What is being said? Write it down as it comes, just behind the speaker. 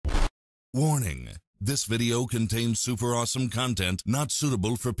Warning: this video contains super awesome content not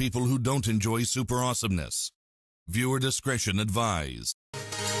suitable for people who don't enjoy super awesomeness. Viewer discretion advised.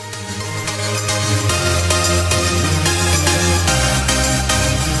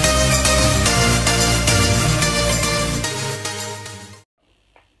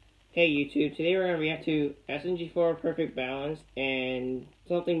 Hey YouTube, today we're going to react to SMG4 Perfect Balance, and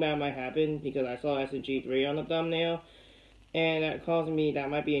something bad might happen because I saw SMG3 on the thumbnail, and that caused me that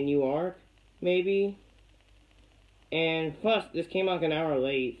might be a new arc, maybe. And plus, this came out an hour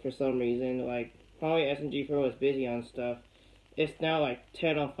late for some reason, like, probably SMG4 was busy on stuff. It's now like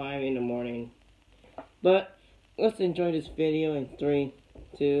 10:05 in the morning. But, let's enjoy this video in 3,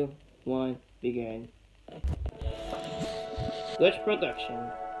 2, 1, begin. Glitch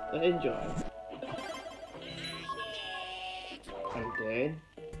production. Let's enjoy. I'm dead.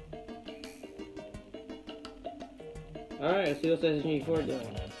 Alright, let's see what's SMG4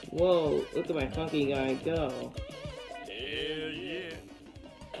 doing. Whoa, look at my funky guy go. Hell yeah.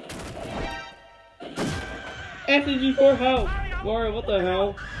 SMG4 help! Mario, what the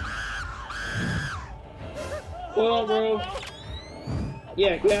hell? Hold on, bro.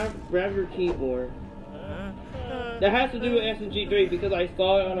 Yeah, grab your keyboard. That has to do with SMG3 because I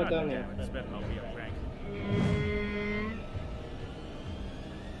saw it on a thumbnail. This better not be a prank.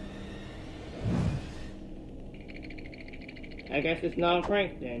 I guess it's not a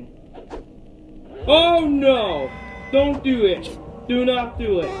prank then. Oh no! Don't do it! Do not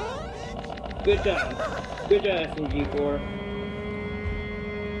do it! Good job. Good job, SMG4.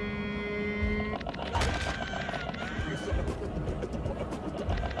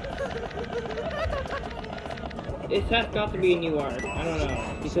 It has got to be a new arc. I don't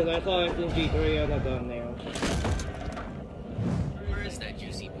know. Because I saw SMG3 on the thumbnail. Where is that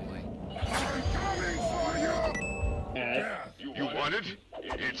juicy boy? You want it?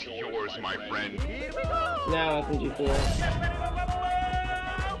 It's yours, my friend. Now SMG4.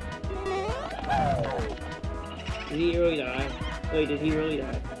 Did he really die? Wait, did he really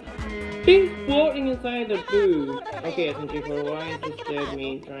die? He's floating inside the booth! Okay, SMG4, why is this dead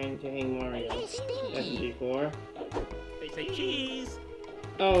me trying to hang Mario? SMG4. They say cheese.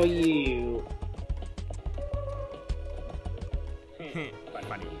 Oh, you. Quite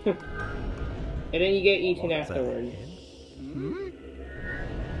funny. And then you get eaten afterwards.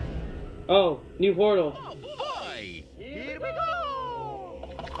 Oh, new portal. Oh boy! Here we go.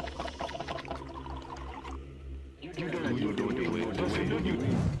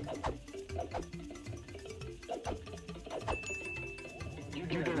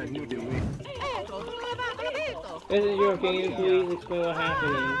 SMG4, can you please explain what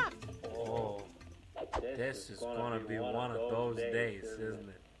happened? Oh, this is gonna be one of those days, isn't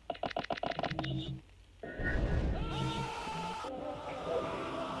it?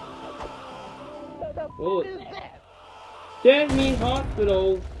 Oh, that means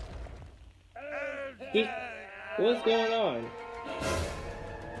hospital. What's going on?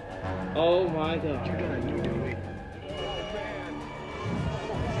 Oh my god.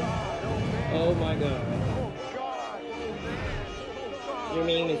 Oh my god. Your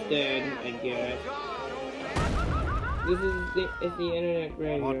name is dead, I guess. This is the internet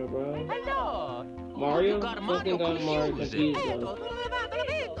graveyard, bro. Hello! Mario? You got Something got Mario confused though.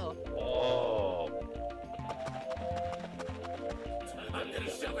 Oh.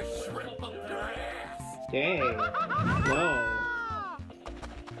 Dang. No.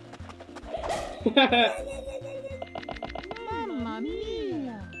 Mamma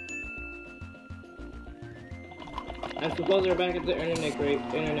mia! I suppose we're back at the internet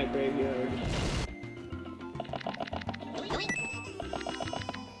graveyard.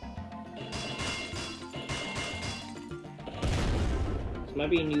 This might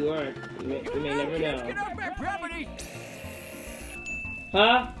be a new arc. We may never know.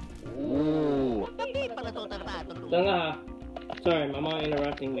 Huh? Ooh. Tanga ha. Sorry, my mom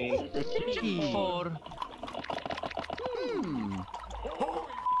interrupting me.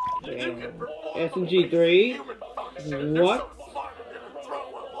 Damn. SMG3? What?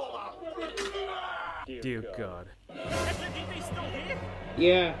 Dear God.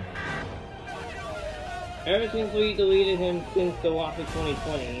 Yeah. Ever since we deleted him since the Walk of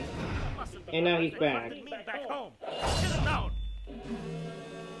 2020, and now he's back. Back home. Sit down.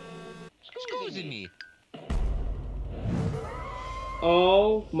 Excuse me.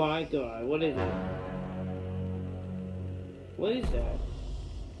 Oh my god, what is it? What is that?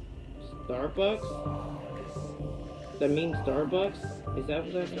 Starbucks? That means Starbucks? Is that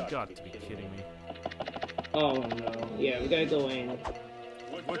what that You got to be kidding me. Oh no. Yeah, we gotta go in.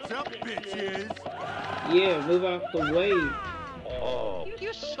 What's up, bitches? Yeah, move out the way. Oh.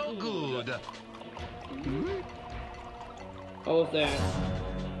 You're so good. What was that?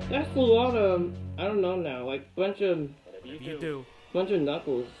 That's a lot of, I don't know now, like bunch of You do.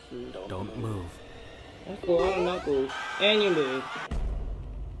 knuckles. Don't move. That's a lot of knuckles. And you move.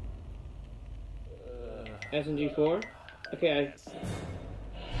 SMG4? Okay,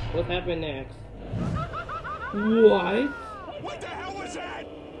 what happened next? What? What the hell was that?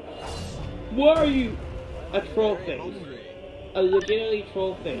 What are you? A troll face. A legitimately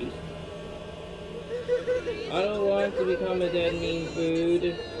troll face. I don't want to become a dead mean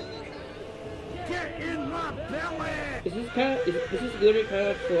food. Get in my belly! Is this literally kind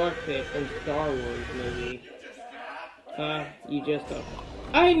of Clark Pit from Star Wars movie? You just don't.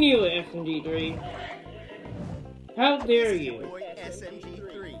 I knew it, SMG3. How dare you? Boy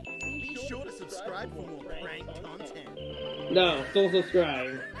SMG3. Be sure to subscribe for more prank content. No, don't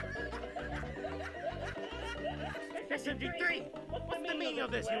subscribe. SMG3! What's the meaning of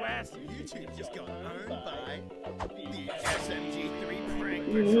this, you ass? YouTube just got owned by the SMG3 prank.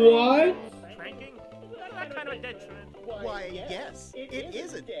 What? Pranking? That kind of a dead trend. Why, yes, it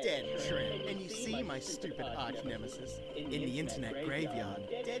is a dead trend. And you see, my stupid arch nemesis, in the internet graveyard,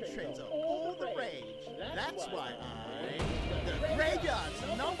 dead trends are all the rage. That's why I'm the graveyard's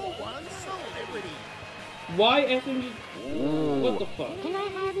 #1 celebrity. Why SMG? What the fuck? Can I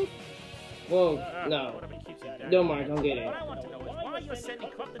have it? Whoa, no. Whatever keeps you down. Don't mind, don't get it. What I want to know is why you're sending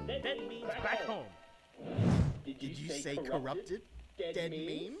corrupted dead memes back home. Did you say corrupted? Dead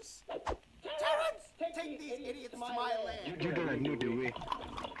memes? Terrence! Take these idiots to my land! You're gonna know the way.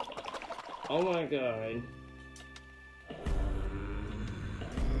 Oh my god.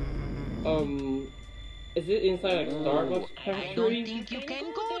 Is it inside like Starbucks I don't factory? think you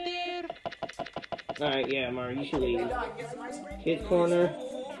can go there. Alright, yeah, Mario, you should leave. Kids corner.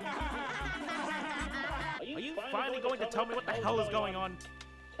 Are you finally going to tell me what the hell is going on?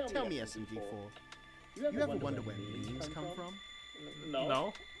 Tell me, SMG4, you ever wonder where memes come from?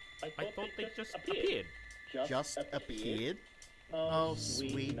 No. I thought they just appeared. Just appeared? Oh,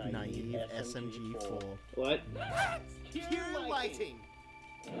 sweet, naive SMG4. What? Cue lighting!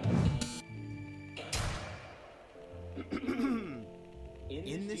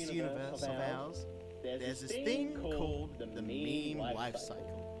 In this universe of ours, there's this thing called the meme life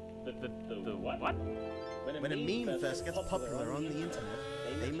cycle. The what? When a meme first gets popular on the internet,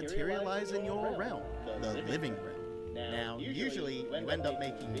 they materialize in your realm, the living realm. Now, usually, you end up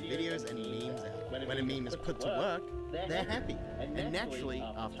making videos and memes out. When a meme is put to work, they're happy. And naturally,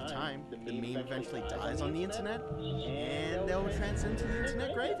 after time, the meme eventually dies on the internet, and they'll transcend to the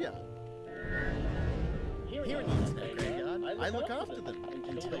internet graveyard. Here in the internet graveyard, I look after them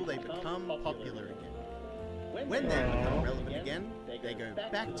until they become popular again. When they become relevant again, they go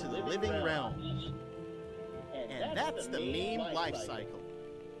back to the living realm. And that's the meme life cycle.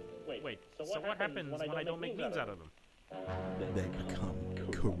 Wait, so what happens when I don't make memes out of them? They become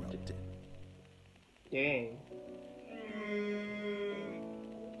corrupted. Dang.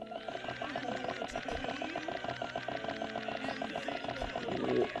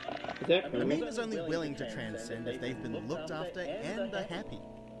 Is that The Kermit? meme is only willing to transcend if they've been looked after and are happy.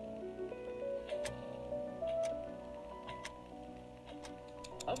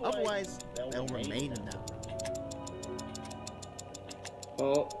 Otherwise, they'll remain in that realm.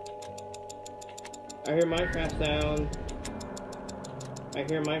 Oh. I hear Minecraft sound. I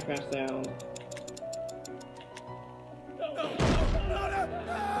hear Minecraft sound.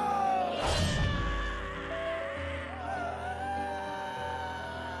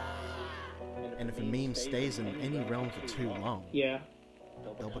 And if a meme stays in any realm for too long, Yeah.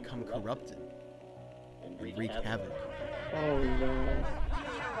 they'll become corrupted and wreak havoc. Oh no.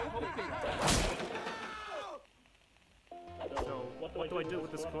 So, what do I do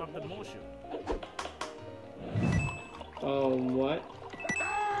with this corrupted motion? What?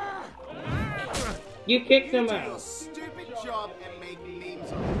 You kicked him out. Stupid job and make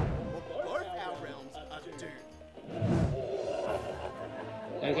memes on it, or both our realms are doomed.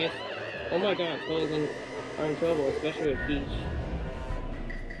 I guess. Oh my god, Closing are in trouble, especially with Peach.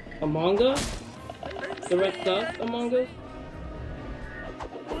 Among Us? The Red Sus Among Us?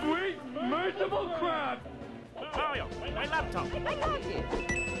 Sweet merciful crab! Mario, my laptop! I got it.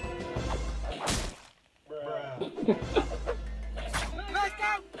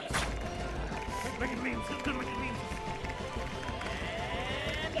 Look at memes! Look at memes!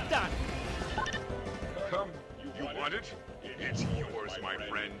 And done! Come, you want it? It's yours, my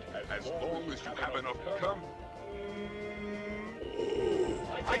friend. As long as you have enough come.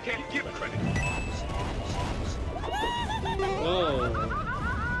 I can't give credit. Oh.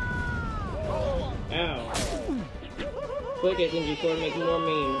 Ow. Click SMG4 to make more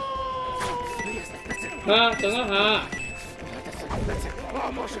memes. Ha! Don't ha!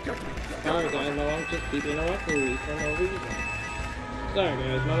 Sorry guys, my mom just keep interrupting me for no reason. Sorry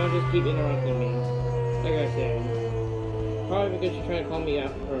guys, my mom just keep interrupting me. Like I said, probably because she's trying to call me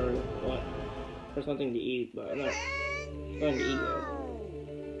out for what? For something to eat, but I'm not going to eat yet.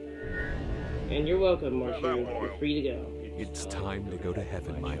 And you're welcome, Marshall. You're free to go. It's time to go to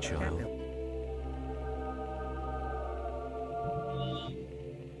heaven, my child.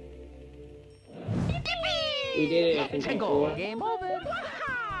 We did it, SMG4. Game over.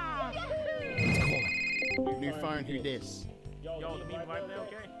 New phone, who this? Yo, the meme vibe there,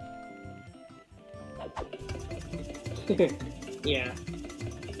 okay? Yeah,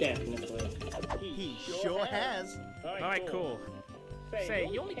 definitely. He sure has. Alright, cool. Say,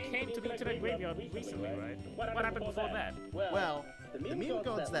 you only came to the internet graveyard recently, right? What happened before that? Well, the meme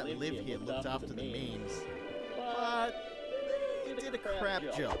gods that live here looked after the memes, but they did a crap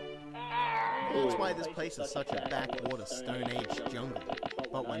job. That's why this place is such a backwater Stone Age jungle.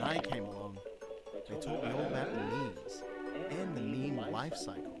 But when I came along, they taught me all about the memes and the meme life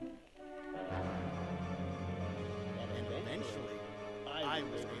cycle. And eventually, I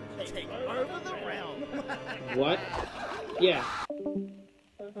was able to take over the realm. What? Yeah.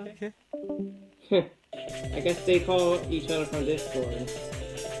 Okay. I guess they call each other from Discord.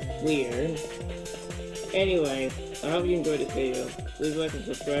 Weird. Anyway, I hope you enjoyed this video. Please like and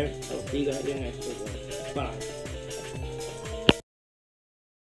subscribe. I'll see you guys in the next video. Bye.